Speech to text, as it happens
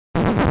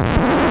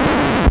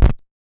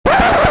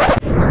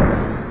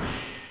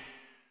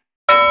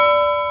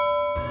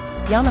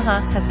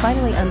Yamaha has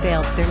finally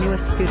unveiled their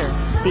newest scooter,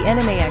 the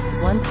Nmax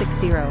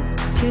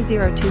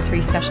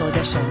 160-2023 Special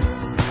Edition.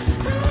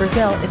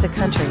 Brazil is a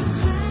country.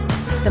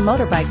 The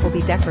motorbike will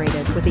be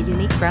decorated with a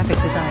unique graphic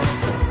design,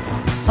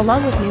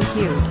 along with new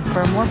hues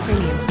for a more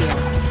premium feel.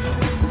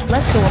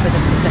 Let's go over the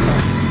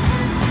specifics.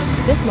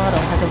 This model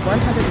has a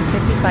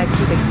 155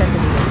 cubic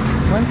centimeters,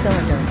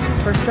 1-cylinder,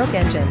 per-stroke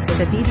engine with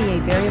a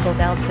VVA variable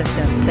valve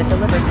system that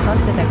delivers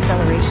constant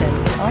acceleration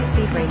in all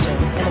speed ranges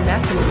and a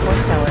maximum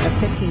horsepower of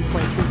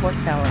 15.2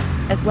 horsepower,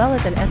 as well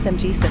as an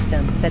SMG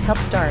system that helps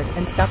start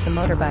and stop the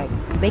motorbike,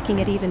 making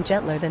it even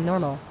gentler than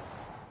normal.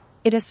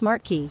 It has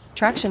smart key,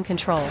 traction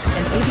control,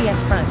 and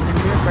ABS front and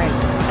rear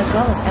brakes, as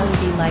well as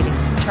LED lighting,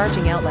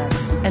 charging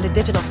outlets, and a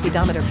digital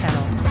speedometer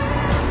panel.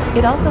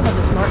 It also has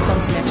a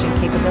smartphone connection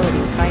capability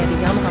via the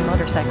Yamaha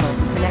Motorcycle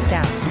Connect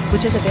app,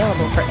 which is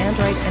available for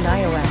Android and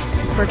iOS.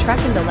 For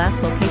tracking the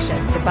last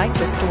location the bike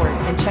was stored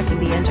and checking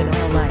the engine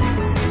oil life.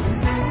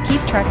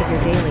 Keep track of your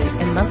daily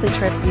and monthly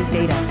trip use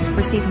data,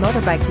 receive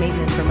motorbike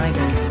maintenance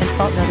reminders and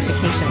fault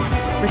notifications,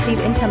 receive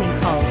incoming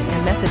calls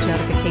and message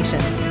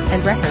notifications,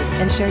 and record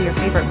and share your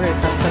favorite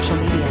routes on social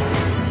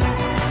media.